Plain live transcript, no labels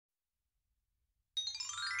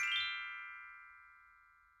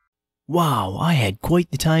Wow, I had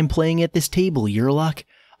quite the time playing at this table, Yurlok.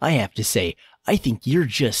 I have to say, I think you're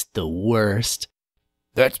just the worst.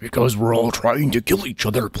 That's because we're all trying to kill each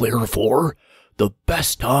other, Player 4. The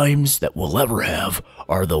best times that we'll ever have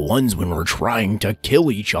are the ones when we're trying to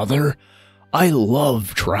kill each other. I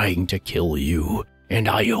love trying to kill you, and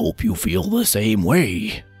I hope you feel the same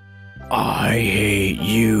way. I hate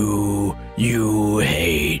you, you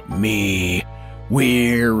hate me.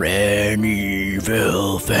 We're an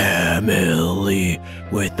evil family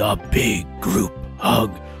with a big group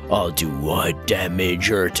hug. I'll do a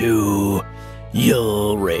damage or two.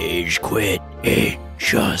 You'll rage quit in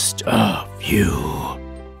just a few.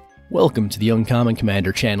 Welcome to the Uncommon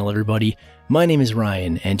Commander channel, everybody. My name is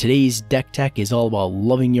Ryan, and today's deck tech is all about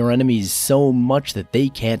loving your enemies so much that they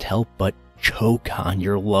can't help but choke on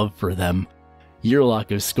your love for them. Yurlok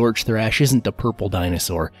of Scorch Thrash isn't a purple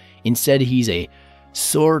dinosaur. Instead, he's a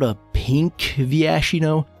sorta pink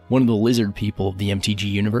Viashino, one of the lizard people of the MTG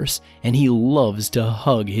universe, and he loves to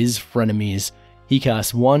hug his frenemies. He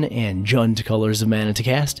costs 1 and Jund colors of mana to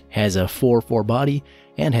cast, has a 4/4 body,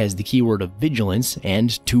 and has the keyword of Vigilance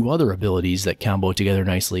and 2 other abilities that combo together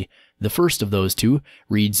nicely. The first of those 2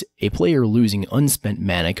 reads, a player losing unspent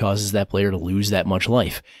mana causes that player to lose that much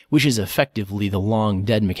life, which is effectively the long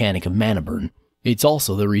dead mechanic of mana burn. It's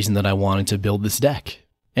also the reason that I wanted to build this deck.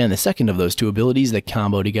 And the second of those 2 abilities that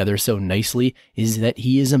combo together so nicely is that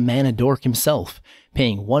he is a mana dork himself.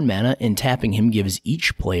 Paying 1 mana and tapping him gives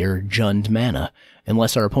each player Jund mana.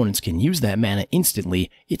 Unless our opponents can use that mana instantly,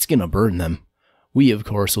 it's gonna burn them. We, of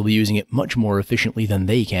course, will be using it much more efficiently than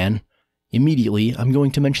they can. Immediately, I'm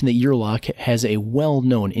going to mention that Yurlok has a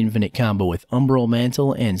well-known infinite combo with Umbral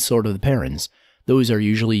Mantle and Sword of the Parents. Those are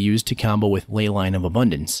usually used to combo with Leyline of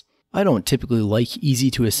Abundance. I don't typically like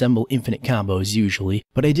easy-to-assemble infinite combos usually,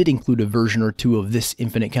 but I did include a version or 2 of this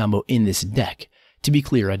infinite combo in this deck. To be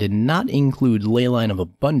clear, I did not include Leyline of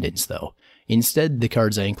Abundance, though. Instead, the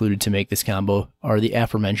cards I included to make this combo are the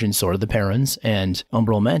aforementioned Sword of the Parents and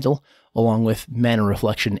Umbral Mantle, along with Mana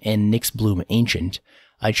Reflection and Nyxbloom Ancient.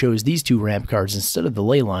 I chose these 2 ramp cards instead of the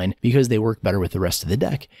Leyline because they work better with the rest of the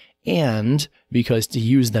deck, and because to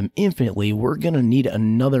use them infinitely, we're gonna need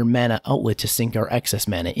another mana outlet to sink our excess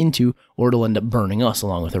mana into, or it'll end up burning us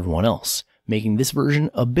along with everyone else, making this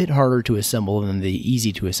version a bit harder to assemble than the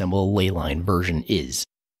easy-to-assemble Leyline version is.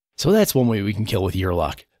 So that's one way we can kill with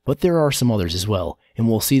Yurlok, but there are some others as well, and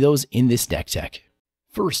we'll see those in this deck tech.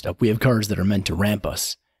 First up, we have cards that are meant to ramp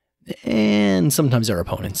us, and sometimes our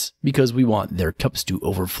opponents, because we want their cups to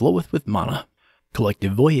overflow with mana.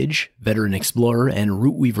 Collective Voyage, Veteran Explorer, and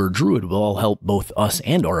Rootweaver Druid will all help both us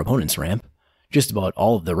and our opponents ramp. Just about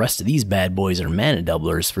all of the rest of these bad boys are mana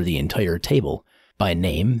doublers for the entire table. By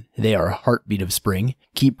name, they are Heartbeat of Spring,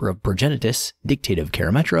 Keeper of Progenitus, Dictate of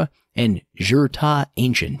Karametra, and Jurta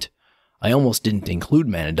Ancient. I almost didn't include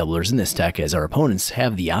mana doublers in this deck as our opponents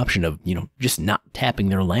have the option of, just not tapping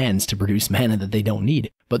their lands to produce mana that they don't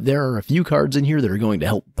need. But there are a few cards in here that are going to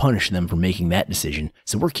help punish them for making that decision,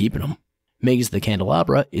 so we're keeping them. Magus the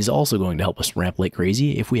Candelabra is also going to help us ramp like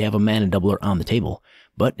crazy if we have a mana doubler on the table,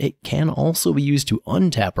 but it can also be used to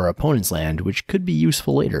untap our opponent's land, which could be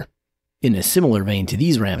useful later. In a similar vein to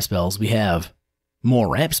these ramp spells, we have more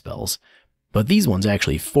ramp spells, but these ones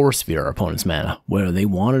actually force feed our opponent's mana, whether they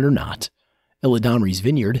want it or not. Illidanri's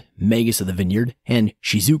Vineyard, Magus of the Vineyard, and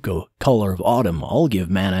Shizuko, Color of Autumn all give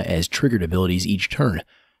mana as triggered abilities each turn.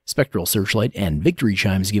 Spectral Searchlight and Victory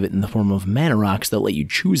Chimes give it in the form of mana rocks that let you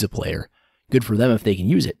choose a player. Good for them if they can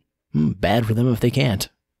use it. Bad for them if they can't.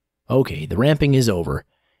 Okay, the ramping is over.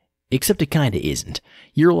 Except it kinda isn't.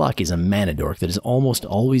 Yurlok is a mana dork that is almost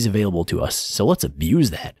always available to us, so let's abuse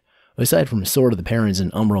that. Aside from Sword of the Parents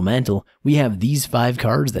and Umbral Mantle, we have these 5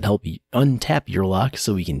 cards that help untap Yurlok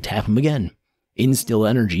so we can tap him again. Instill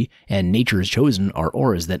Energy and Nature's Chosen are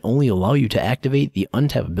auras that only allow you to activate the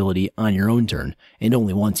untap ability on your own turn, and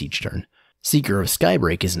only once each turn. Seeker of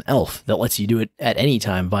Skybreak is an elf that lets you do it at any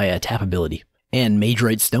time via a tap ability. And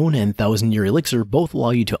Magerite Stone and Thousand Year Elixir both allow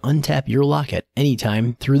you to untap Yurlok at any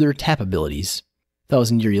time through their tap abilities.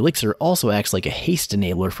 Thousand Year Elixir also acts like a haste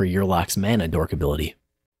enabler for Yurlok's mana dork ability.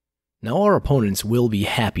 Now our opponents will be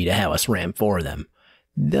happy to have us ramp for them.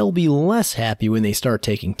 They'll be less happy when they start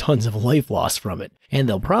taking tons of life loss from it, and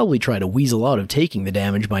they'll probably try to weasel out of taking the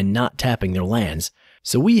damage by not tapping their lands.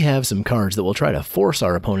 So we have some cards that will try to force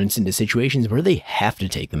our opponents into situations where they have to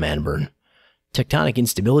take the mana burn. Tectonic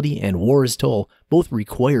Instability and War's Toll both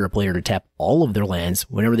require a player to tap all of their lands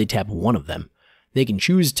whenever they tap one of them. They can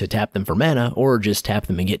choose to tap them for mana, or just tap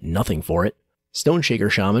them and get nothing for it. Stoneshaker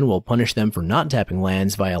Shaman will punish them for not tapping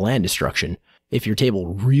lands via land destruction. If your table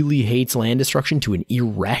really hates land destruction to an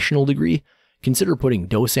irrational degree, consider putting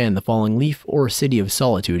Dosan the Falling Leaf or City of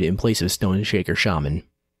Solitude in place of Stone Shaker Shaman.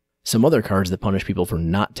 Some other cards that punish people for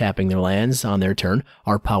not tapping their lands on their turn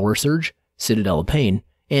are Power Surge, Citadel of Pain,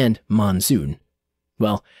 and Monsoon.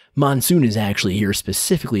 Well, Monsoon is actually here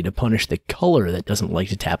specifically to punish the color that doesn't like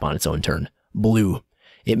to tap on its own turn, blue.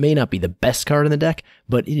 It may not be the best card in the deck,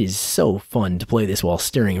 but it is so fun to play this while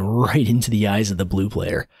staring right into the eyes of the blue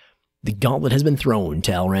player. The gauntlet has been thrown,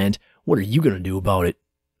 Talrand. What are you going to do about it?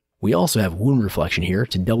 We also have Wound Reflection here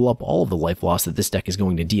to double up all of the life loss that this deck is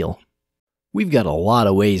going to deal. We've got a lot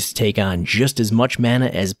of ways to take on just as much mana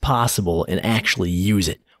as possible and actually use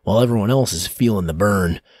it, while everyone else is feeling the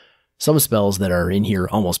burn. Some spells that are in here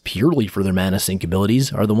almost purely for their mana sink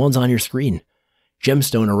abilities are the ones on your screen.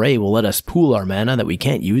 Gemstone Array will let us pool our mana that we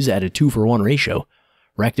can't use at a 2-for-1 ratio.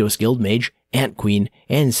 Rakdos Guildmage, Ant Queen,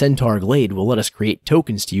 and Centaur Glade will let us create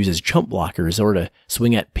tokens to use as chump blockers or to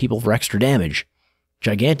swing at people for extra damage.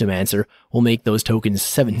 Gigantomancer will make those tokens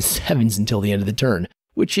 7/7s until the end of the turn,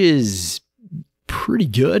 which is pretty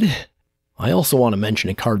good. I also want to mention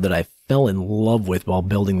a card that I fell in love with while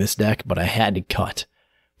building this deck, but I had to cut.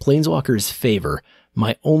 Planeswalker's Favor.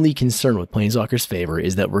 My only concern with Planeswalker's Favor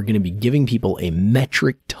is that we're going to be giving people a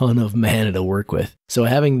metric ton of mana to work with, so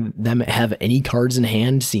having them have any cards in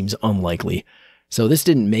hand seems unlikely. So this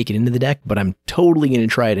didn't make it into the deck, but I'm totally going to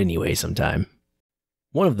try it anyway sometime.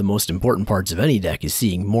 One of the most important parts of any deck is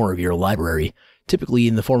seeing more of your library, typically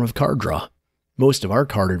in the form of card draw. Most of our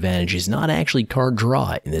card advantage is not actually card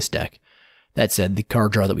draw in this deck. That said, the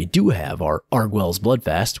card draw that we do have are Arguel's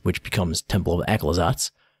Bloodfast, which becomes Temple of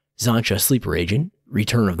Aclazotz, Zancha Sleeper Agent,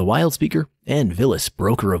 Return of the Wildspeaker, and Villis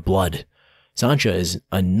Broker of Blood. Zancha is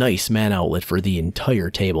a nice mana outlet for the entire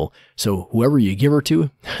table, so whoever you give her to,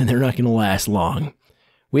 they're not going to last long.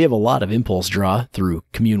 We have a lot of impulse draw through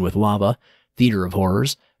Commune with Lava, Theater of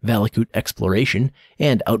Horrors, Valakut Exploration,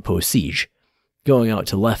 and Outpost Siege. Going out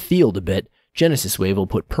to left field a bit, Genesis Wave will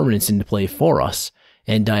put permanents into play for us,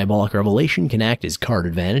 and Diabolic Revelation can act as card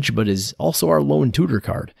advantage, but is also our lone tutor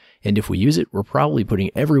card, and if we use it, we're probably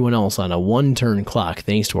putting everyone else on a 1-turn clock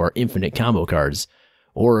thanks to our infinite combo cards,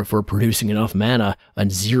 or if we're producing enough mana, a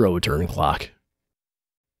 0-turn clock.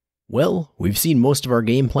 Well, we've seen most of our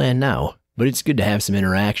game plan now, but it's good to have some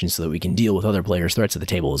interaction so that we can deal with other players' threats at the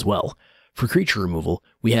table as well. For creature removal,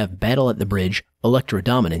 we have Battle at the Bridge, Electro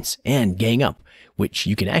Dominance, and Gang Up, which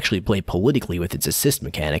you can actually play politically with its assist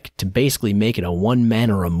mechanic to basically make it a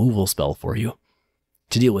 1-mana removal spell for you.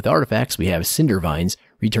 To deal with artifacts, we have Cindervines,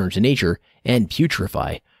 Return to Nature, and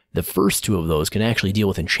Putrefy. The first two of those can actually deal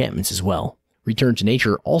with enchantments as well. Return to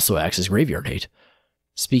Nature also acts as Graveyard Hate.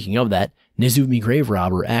 Speaking of that, Nezumi Grave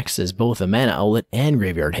Robber acts as both a mana outlet and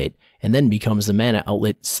Graveyard Hate, and then becomes the mana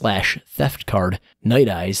outlet / theft card, Night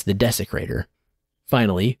Eyes the Desecrator.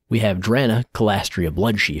 Finally, we have Drana Calastria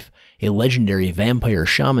Bloodsheaf, a legendary vampire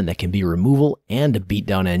shaman that can be removal and a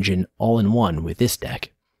beatdown engine all in one with this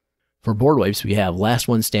deck. For board wipes, we have Last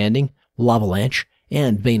One Standing, Lavalanche,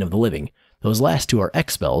 and Bane of the Living. Those last two are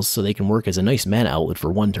X spells, so they can work as a nice mana outlet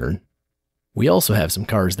for 1 turn. We also have some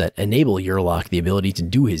cards that enable Yurlok the ability to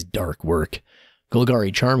do his dark work.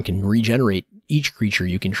 Golgari Charm can regenerate each creature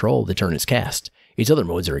you control the turn it's cast. Its other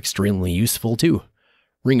modes are extremely useful too.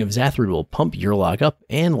 Ring of Zathrid will pump Yurlok up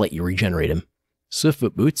and let you regenerate him.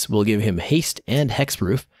 Swiftfoot Boots will give him haste and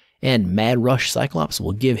hexproof, and Mad Rush Cyclops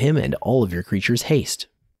will give him and all of your creatures haste.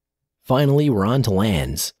 Finally, we're on to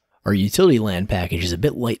lands. Our utility land package is a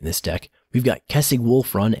bit light in this deck. We've got Kessig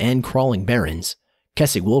Wolfrun and Crawling Barrens.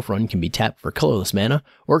 Kessig Wolfrun can be tapped for colorless mana,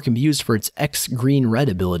 or it can be used for its X green-red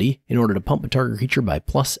ability in order to pump a target creature by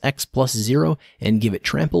 +X+0 and give it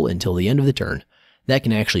trample until the end of the turn. That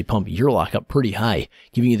can actually pump Yurlok up pretty high,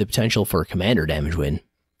 giving you the potential for a commander damage win.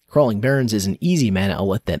 Crawling Barrens is an easy mana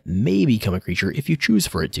outlet that may become a creature if you choose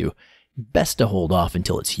for it to. Best to hold off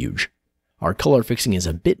until it's huge. Our color fixing is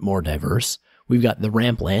a bit more diverse. We've got the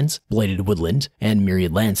Ramplands, Blighted Woodland, and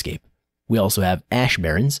Myriad Landscape. We also have Ash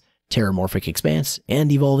Barrens, Terramorphic Expanse,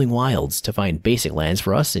 and Evolving Wilds to find basic lands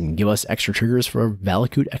for us and give us extra triggers for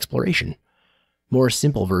Valakut Exploration. More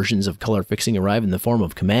simple versions of color fixing arrive in the form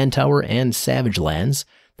of Command Tower and Savage Lands,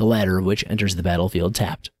 the latter of which enters the battlefield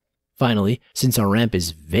tapped. Finally, since our ramp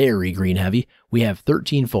is very green heavy, we have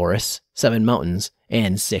 13 forests, 7 mountains,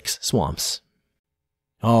 and 6 swamps.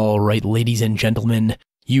 Alright, ladies and gentlemen,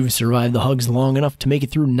 you've survived the hugs long enough to make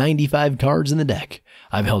it through 95 cards in the deck.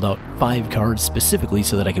 I've held out 5 cards specifically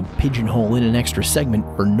so that I could pigeonhole in an extra segment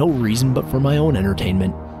for no reason but for my own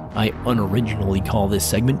entertainment. I unoriginally call this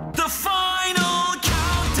segment The Final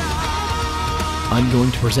Countdown! I'm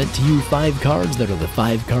going to present to you 5 cards that are the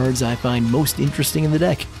 5 cards I find most interesting in the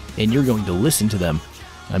deck, and you're going to listen to them.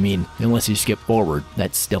 I mean, unless you skip forward,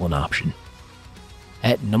 that's still an option.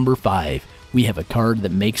 At number 5, we have a card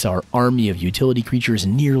that makes our army of utility creatures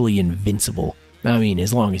nearly invincible. I mean,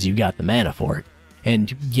 as long as you've got the mana for it.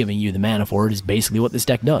 And giving you the mana for it is basically what this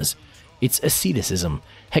deck does. It's Asceticism,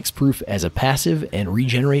 hexproof as a passive and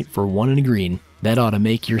regenerate for 1 and a green. That ought to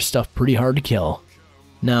make your stuff pretty hard to kill.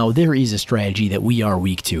 Now, there is a strategy that we are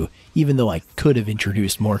weak to, even though I could have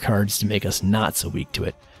introduced more cards to make us not so weak to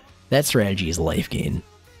it. That strategy is life gain.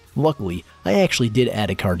 Luckily, I actually did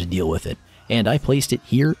add a card to deal with it, and I placed it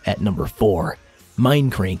here at number 4.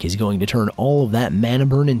 Mind Crank is going to turn all of that mana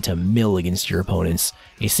burn into mill against your opponents.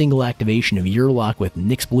 A single activation of Yurlok with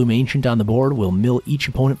Nyx Bloom Ancient on the board will mill each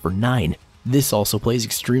opponent for 9. This also plays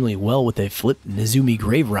extremely well with a flip Nezumi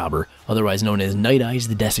Grave Robber, otherwise known as Night Eyes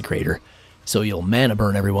the Desecrator. So you'll mana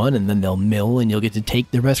burn everyone, and then they'll mill, and you'll get to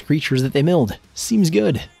take their best creatures that they milled. Seems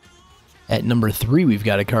good. At number 3, we've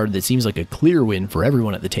got a card that seems like a clear win for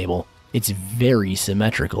everyone at the table. It's very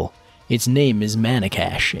symmetrical. Its name is Mana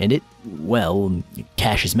Cache, and it, well,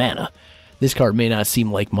 caches mana. This card may not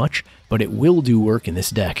seem like much, but it will do work in this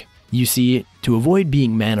deck. You see, to avoid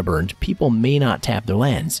being mana burned, people may not tap their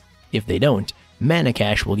lands. If they don't, Mana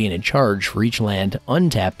Cache will gain a charge for each land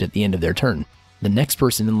untapped at the end of their turn. The next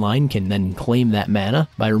person in line can then claim that mana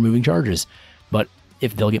by removing charges, but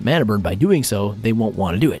if they'll get mana burned by doing so, they won't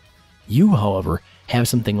want to do it. You, however, have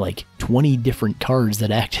something like 20 different cards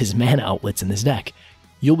that act as mana outlets in this deck.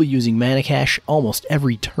 You'll be using Mana Cache almost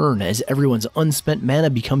every turn as everyone's unspent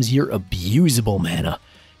mana becomes your abusable mana.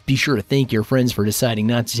 Be sure to thank your friends for deciding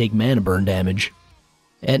not to take mana burn damage.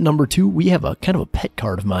 At number 2, we have a kind of a pet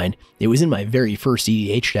card of mine. It was in my very first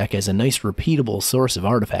EDH deck as a nice repeatable source of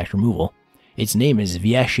artifact removal. Its name is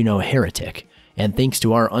Vyashino Heretic, and thanks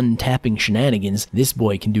to our untapping shenanigans, this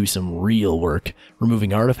boy can do some real work,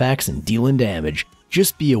 removing artifacts and dealing damage.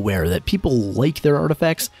 Just be aware that people like their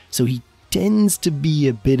artifacts, so he tends to be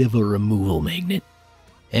a bit of a removal magnet.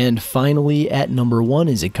 And finally, at number 1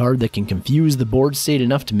 is a card that can confuse the board state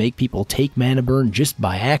enough to make people take mana burn just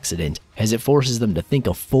by accident, as it forces them to think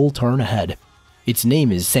a full turn ahead. Its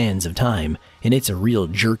name is Sands of Time, and it's a real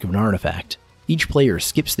jerk of an artifact. Each player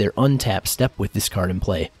skips their untap step with this card in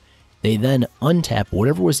play. They then untap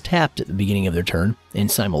whatever was tapped at the beginning of their turn, and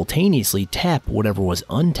simultaneously tap whatever was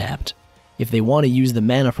untapped. If they want to use the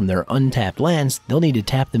mana from their untapped lands, they'll need to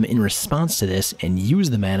tap them in response to this and use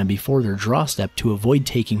the mana before their draw step to avoid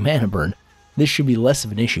taking mana burn. This should be less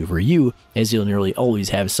of an issue for you, as you'll nearly always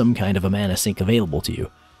have some kind of a mana sink available to you.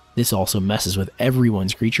 This also messes with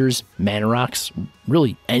everyone's creatures, mana rocks,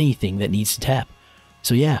 really anything that needs to tap.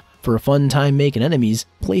 So yeah, for a fun time making enemies,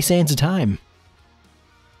 play Sands of Time.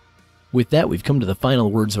 With that, we've come to the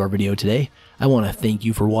final words of our video today. I want to thank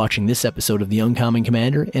you for watching this episode of The Uncommon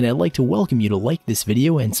Commander, and I'd like to welcome you to like this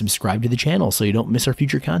video and subscribe to the channel so you don't miss our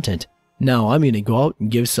future content. Now, I'm going to go out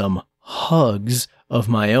and give some hugs of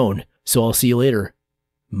my own, so I'll see you later,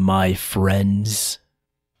 my friends.